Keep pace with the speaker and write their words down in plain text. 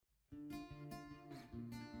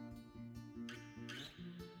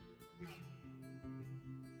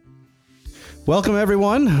Welcome,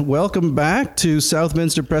 everyone. Welcome back to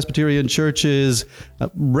Southminster Presbyterian Church's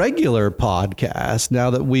regular podcast.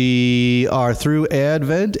 Now that we are through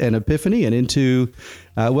Advent and Epiphany and into,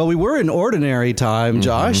 we were in ordinary time,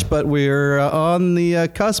 Josh, but we're on the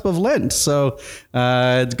cusp of Lent. So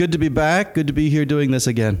it's good to be back. Good to be here doing this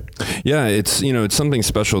again. Yeah, it's something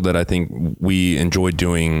special that I think we enjoy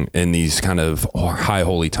doing in these kind of high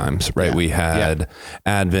holy times, right? Yeah. We had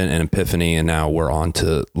Advent and Epiphany, and now we're on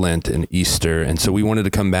to Lent and Easter. And so we wanted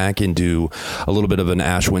to come back and do a little bit of an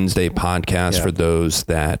Ash Wednesday podcast for those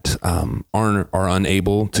that are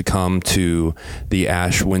unable to come to the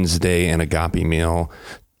Ash Wednesday and agape meal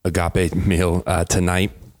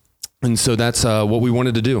tonight. And so that's what we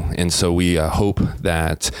wanted to do. And so we hope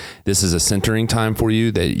that this is a centering time for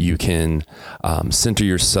you, that you can center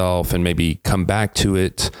yourself and maybe come back to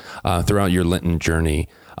it throughout your Lenten journey.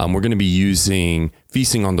 We're going to be using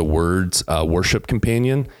Feasting on the Word's worship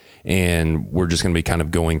companion, and we're just going to be kind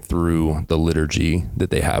of going through the liturgy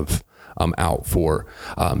that they have out for.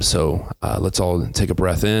 So let's all take a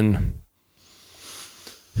breath in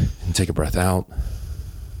and take a breath out.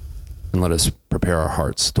 And let us prepare our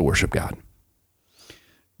hearts to worship God.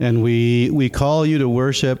 And we call you to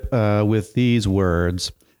worship with these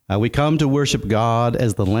words. We come to worship God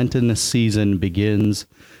as the Lenten season begins,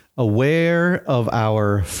 aware of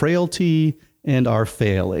our frailty and our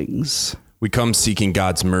failings. We come seeking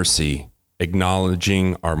God's mercy,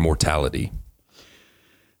 acknowledging our mortality.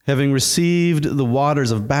 Having received the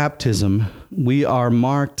waters of baptism, we are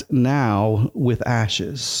marked now with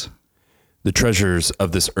ashes. The treasures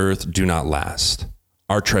of this earth do not last.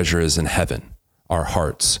 Our treasure is in heaven, our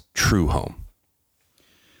heart's true home.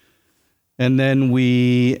 And then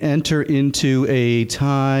we enter into a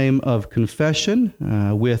time of confession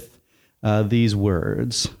with these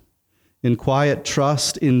words. In quiet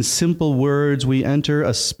trust, in simple words, we enter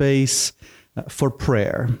a space for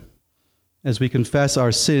prayer. As we confess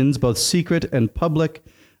our sins, both secret and public,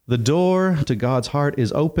 the door to God's heart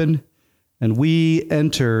is open, and we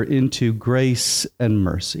enter into grace and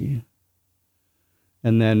mercy.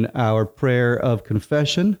 And then our prayer of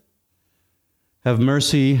confession. Have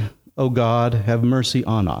mercy, O God, have mercy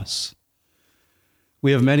on us.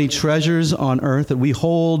 We have many treasures on earth that we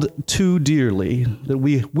hold too dearly, that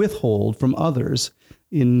we withhold from others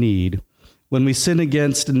in need. When we sin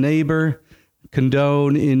against a neighbor,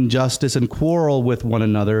 condone injustice, and quarrel with one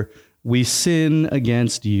another, we sin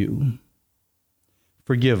against you.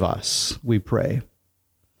 Forgive us, we pray,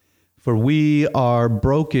 for we are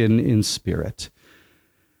broken in spirit.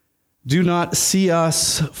 Do not see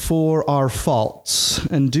us for our faults,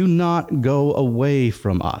 and do not go away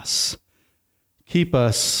from us. Keep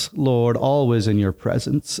us, Lord, always in your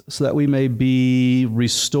presence, so that we may be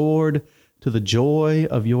restored to the joy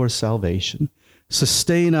of your salvation.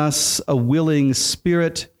 Sustain us a willing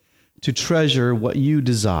spirit to treasure what you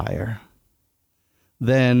desire.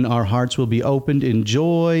 Then our hearts will be opened in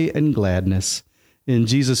joy and gladness. In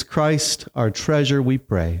Jesus Christ, our treasure, we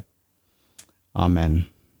pray. Amen.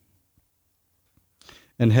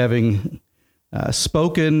 And having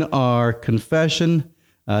spoken our confession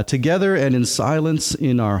together and in silence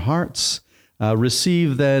in our hearts,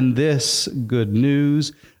 receive then this good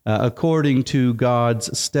news. According to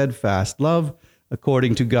God's steadfast love,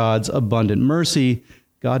 according to God's abundant mercy,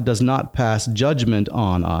 God does not pass judgment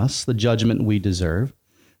on us, the judgment we deserve.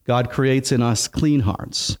 God creates in us clean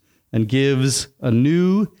hearts and gives a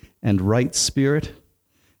new and right spirit.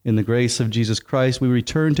 In the grace of Jesus Christ, we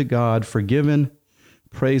return to God forgiven.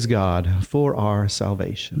 Praise God for our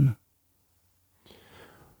salvation.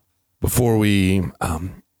 Before we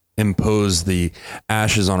impose the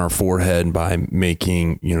ashes on our forehead by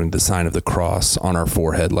making, the sign of the cross on our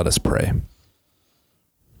forehead, let us pray.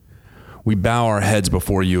 We bow our heads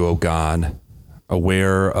before you, O God,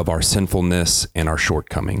 aware of our sinfulness and our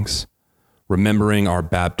shortcomings, remembering our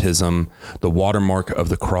baptism, the watermark of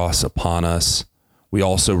the cross upon us. We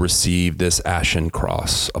also receive this ashen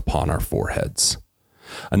cross upon our foreheads.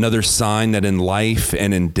 Another sign that in life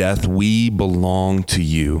and in death we belong to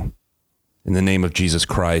you. In the name of Jesus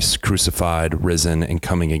Christ, crucified, risen, and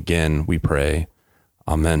coming again, we pray.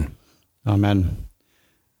 Amen. Amen.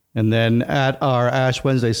 And then at our Ash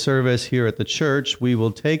Wednesday service here at the church, we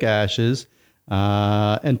will take ashes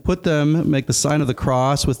and put them, make the sign of the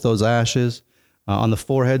cross with those ashes on the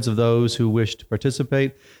foreheads of those who wish to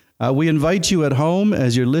participate. We invite you at home,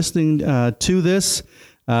 as you're listening to this,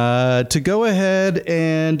 to go ahead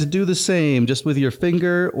and do the same, just with your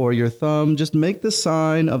finger or your thumb. Just make the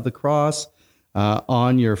sign of the cross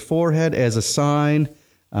on your forehead as a sign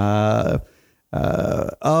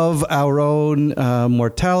of our own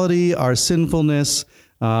mortality, our sinfulness,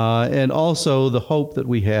 and also the hope that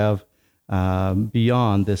we have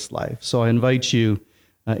beyond this life. So I invite you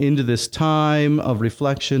into this time of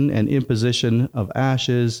reflection and imposition of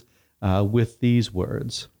ashes with these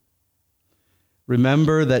words.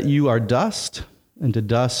 Remember that you are dust, and to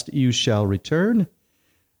dust you shall return.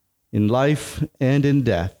 In life and in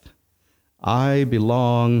death, I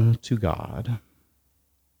belong to God.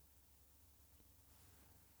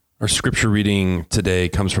 Our scripture reading today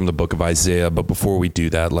comes from the book of Isaiah, but before we do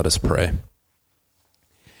that, let us pray.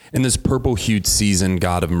 In this purple-hued season,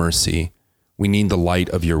 God of mercy, we need the light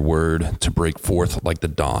of your word to break forth like the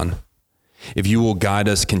dawn. If you will guide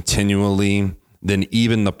us continually, then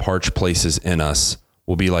even the parched places in us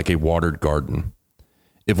will be like a watered garden.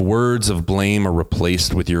 If words of blame are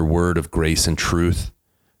replaced with your word of grace and truth,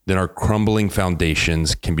 then our crumbling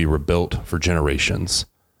foundations can be rebuilt for generations.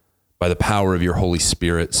 By the power of your Holy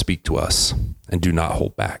Spirit, speak to us and do not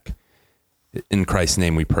hold back. In Christ's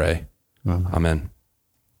name we pray. Amen.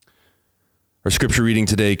 Our scripture reading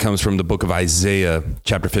today comes from the book of Isaiah,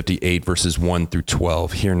 chapter 58, verses 1 through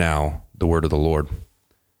 12. Hear now the word of the Lord.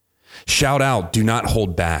 Shout out, do not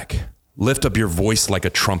hold back. Lift up your voice like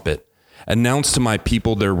a trumpet. Announce to my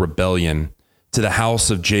people their rebellion, to the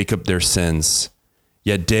house of Jacob their sins.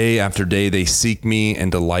 Yet day after day they seek me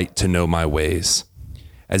and delight to know my ways,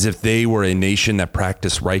 as if they were a nation that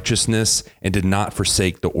practiced righteousness and did not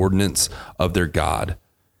forsake the ordinance of their God.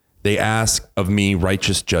 They ask of me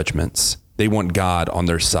righteous judgments. They want God on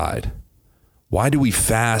their side. Why do we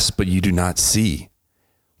fast, but you do not see?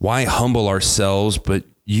 Why humble ourselves, but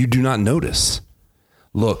you do not notice?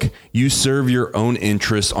 Look, you serve your own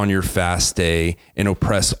interests on your fast day and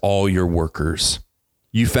oppress all your workers.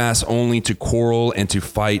 You fast only to quarrel and to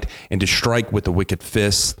fight and to strike with a wicked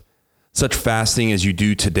fist. Such fasting as you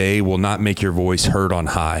do today will not make your voice heard on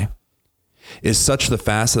high. Is such the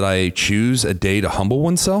fast that I choose a day to humble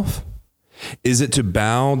oneself? Is it to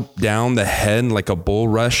bow down the head like a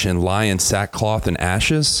bulrush and lie in sackcloth and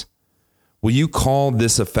ashes? Will you call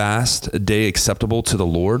this a fast, a day acceptable to the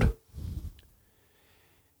Lord?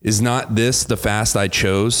 Is not this the fast I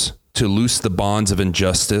chose, to loose the bonds of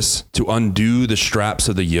injustice, to undo the straps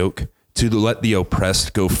of the yoke, to let the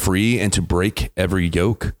oppressed go free, and to break every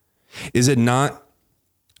yoke? Is it not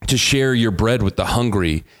to share your bread with the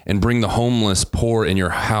hungry and bring the homeless poor in your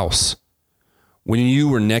house? When you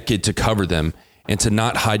were naked, to cover them, and to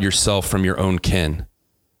not hide yourself from your own kin?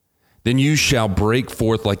 Then you shall break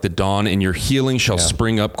forth like the dawn, and your healing shall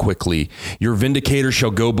spring up quickly. Your vindicator shall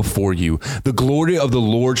go before you. The glory of the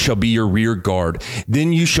Lord shall be your rear guard.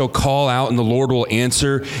 Then you shall call out, and the Lord will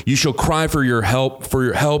answer. You shall cry for your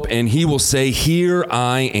help, and he will say, here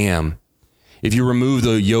I am. If you remove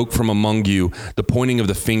the yoke from among you, the pointing of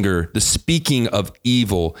the finger, the speaking of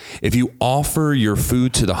evil, if you offer your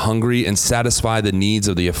food to the hungry and satisfy the needs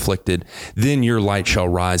of the afflicted, then your light shall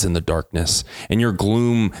rise in the darkness, and your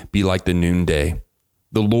gloom be like the noonday.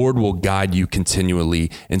 The Lord will guide you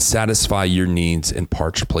continually and satisfy your needs in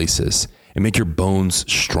parched places and make your bones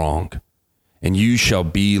strong. And you shall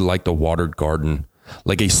be like the watered garden,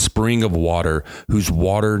 like a spring of water whose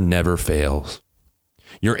water never fails.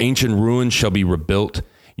 Your ancient ruins shall be rebuilt.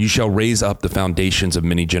 You shall raise up the foundations of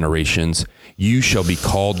many generations. You shall be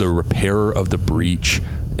called the repairer of the breach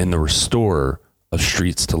and the restorer of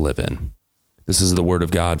streets to live in. This is the word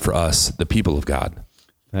of God for us, the people of God.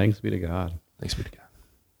 Thanks be to God. Thanks be to God.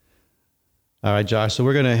 All right, Josh, so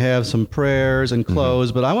we're going to have some prayers and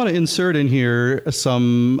close, but I want to insert in here a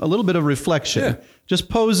little bit of reflection. Just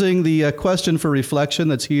posing the question for reflection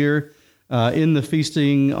that's here in the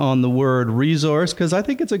Feasting on the Word resource, because I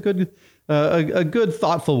think it's a good,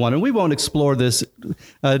 thoughtful one. And we won't explore this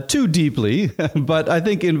too deeply, but I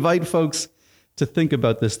think invite folks to think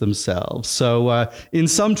about this themselves. So in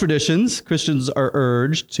some traditions, Christians are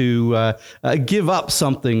urged to give up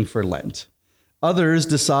something for Lent. Others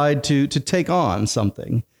decide to take on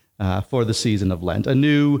something for the season of Lent, a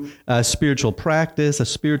new spiritual practice, a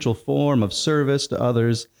spiritual form of service to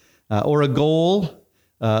others, or a goal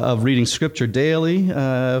of reading Scripture daily,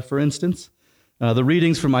 for instance. The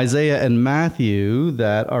readings from Isaiah and Matthew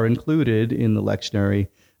that are included in the lectionary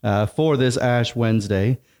for this Ash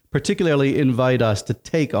Wednesday particularly invite us to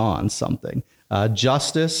take on something.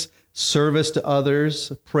 Justice, service to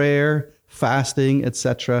others, prayer, fasting,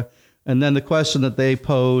 etc. And then the question that they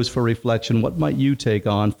pose for reflection, what might you take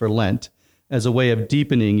on for Lent as a way of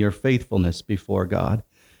deepening your faithfulness before God?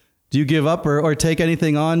 Do you give up or take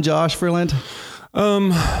anything on, Josh, for Lent?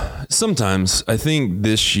 Sometimes. I think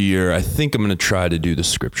this year, I'm going to try to do the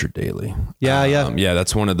Scripture daily. Yeah.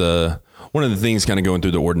 That's one of the one of the things kind of going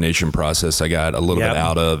through the ordination process, I got a little bit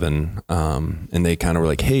out of, and they kind of were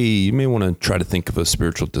like, hey, you may want to try to think of a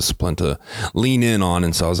spiritual discipline to lean in on.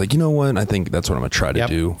 And so I was like, you know what? I think that's what I'm going to try to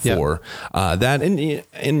do for that.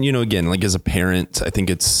 And, you know, again, like as a parent, I think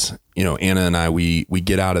it's, you know, Anna and I, we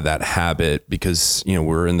get out of that habit because, you know,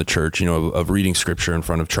 we're in the church, you know, of reading scripture in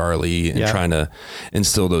front of Charlie and trying to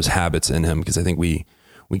instill those habits in him. Because I think we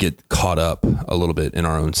get caught up a little bit in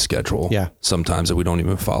our own schedule sometimes that we don't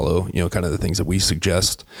even follow, you know, kind of the things that we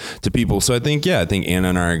suggest to people. So I think Anna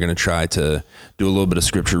and I are going to try to do a little bit of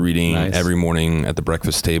scripture reading every morning at the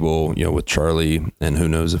breakfast table, you know, with Charlie, and who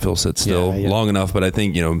knows if he'll sit still long enough. But I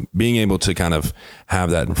think, you know, being able to kind of have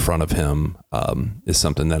that in front of him is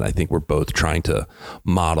something that I think we're both trying to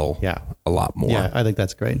model a lot more. Yeah, I think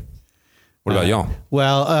that's great. What about y'all?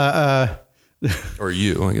 Well, or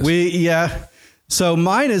you, I guess. So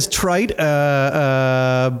mine is trite,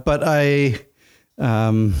 but I'm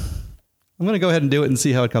going to go ahead and do it and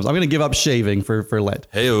see how it comes. I'm going to give up shaving for Lent.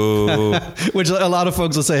 Hey-o. Which a lot of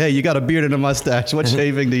folks will say, hey, you got a beard and a mustache. What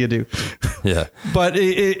shaving do you do? Yeah. But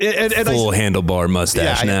full handlebar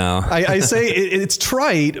mustache now. I say it's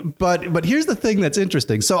trite, but here's the thing that's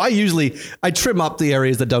interesting. So I trim up the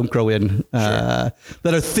areas that don't grow in, that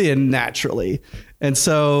are thin naturally. And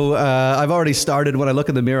so I've already started. When I look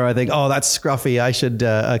in the mirror, I think, oh, that's scruffy. I should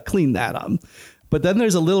clean that up. But then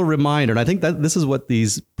there's a little reminder, and I think that this is what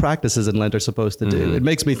these practices in Lent are supposed to do. It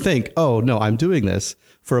makes me think, oh, no, I'm doing this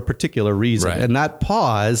for a particular reason. Right. And that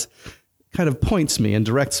pause kind of points me and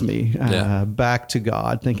directs me back to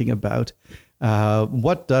God, thinking about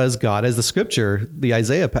what does God, as the scripture, the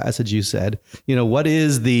Isaiah passage you said, you know, what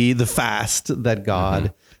is the fast that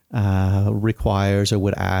God requires or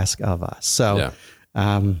would ask of us? So,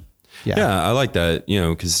 I like that, you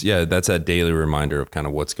know, because, that's that daily reminder of kind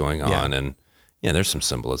of what's going on. And there's some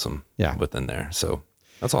symbolism within there. So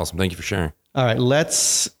that's awesome. Thank you for sharing. All right,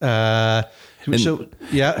 let's, before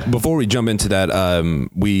we jump into that,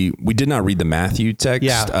 we did not read the Matthew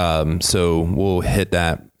text. So we'll hit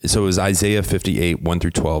that. So it was Isaiah 58, 1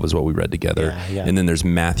 through 12 is what we read together. And then there's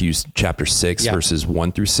Matthew chapter 6, verses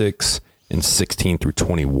 1 through 6 and 16 through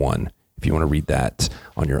 21, if you want to read that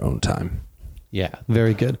on your own time. Yeah,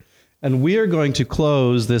 very good. And we are going to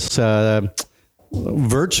close this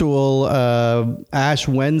virtual Ash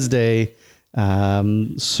Wednesday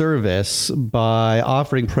service by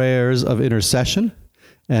offering prayers of intercession,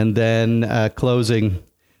 and then closing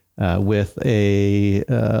with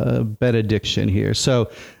a benediction here. So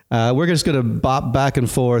we're just going to bop back and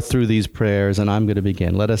forth through these prayers, and I'm going to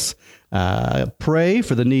begin. Let us pray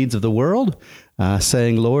for the needs of the world,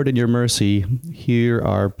 saying, Lord, in your mercy, hear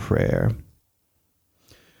our prayer.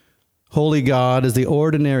 Holy God, as the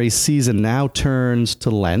ordinary season now turns to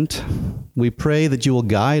Lent, we pray that you will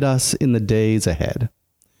guide us in the days ahead.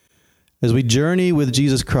 As we journey with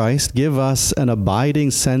Jesus Christ, give us an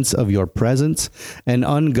abiding sense of your presence, an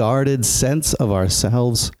unguarded sense of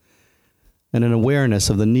ourselves, and an awareness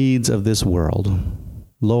of the needs of this world.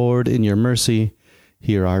 Lord, in your mercy,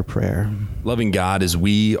 hear our prayer. Loving God, as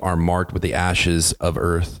we are marked with the ashes of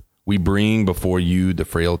earth, we bring before you the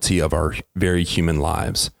frailty of our very human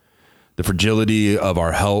lives, the fragility of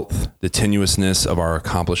our health, the tenuousness of our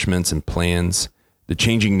accomplishments and plans, the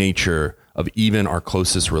changing nature of even our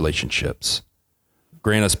closest relationships.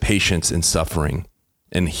 Grant us patience in suffering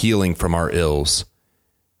and healing from our ills.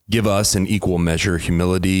 Give us in equal measure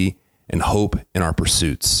humility and hope in our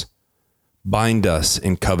pursuits. Bind us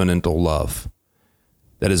in covenantal love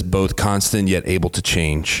that is both constant yet able to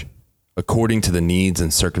change according to the needs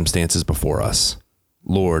and circumstances before us.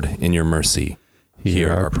 Lord, in your mercy,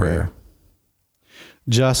 hear our prayer.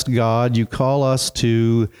 Just God, you call us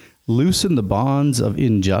to loosen the bonds of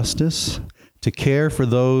injustice, to care for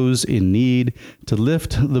those in need, to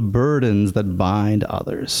lift the burdens that bind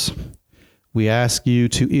others. We ask you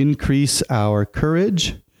to increase our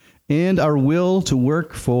courage and our will to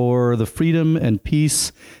work for the freedom and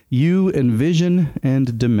peace you envision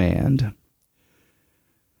and demand.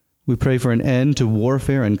 We pray for an end to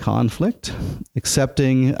warfare and conflict,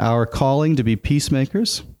 accepting our calling to be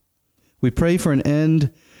peacemakers. We pray for an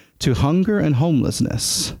end to hunger and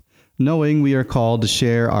homelessness, knowing we are called to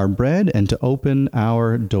share our bread and to open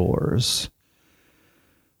our doors.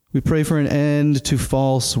 We pray for an end to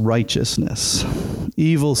false righteousness,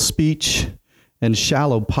 evil speech, and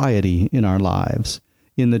shallow piety in our lives,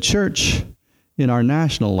 in the church, in our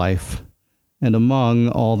national life, and among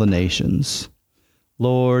all the nations.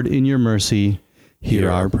 Lord, in your mercy,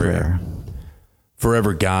 hear our prayer.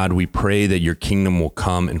 Forever, God, we pray that your kingdom will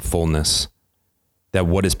come in fullness, that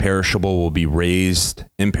what is perishable will be raised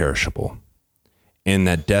imperishable, and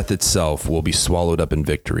that death itself will be swallowed up in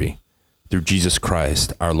victory. through Jesus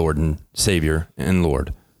Christ, our Lord and Savior and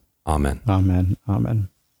Lord. Amen. Amen. Amen.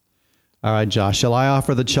 All right, Josh, shall I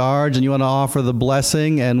offer the charge and you want to offer the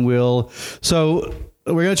blessing? And so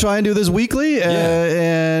we're going to try and do this weekly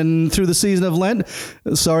and through the season of Lent.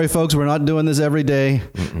 Sorry, folks, we're not doing this every day.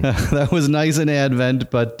 That was nice in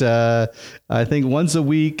Advent, but I think once a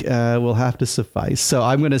week will have to suffice. So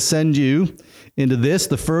I'm going to send you into this,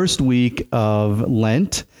 the first week of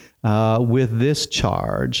Lent, with this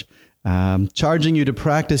charge. Charging you to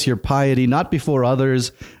practice your piety not before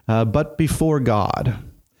others, but before God.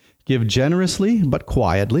 Give generously, but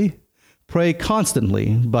quietly. Pray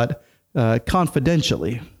constantly, but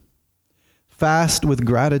confidentially. Fast with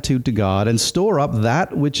gratitude to God, and store up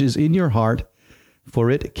that which is in your heart,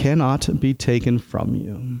 for it cannot be taken from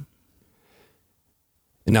you. And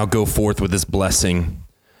now go forth with this blessing.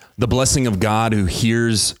 The blessing of God who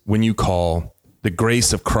hears when you call, the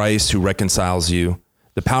grace of Christ who reconciles you,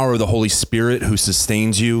 the power of the Holy Spirit who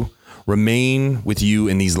sustains you, remain with you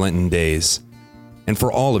in these Lenten days, and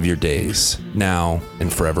for all of your days, now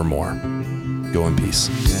and forevermore. Go in peace.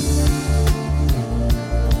 Amen.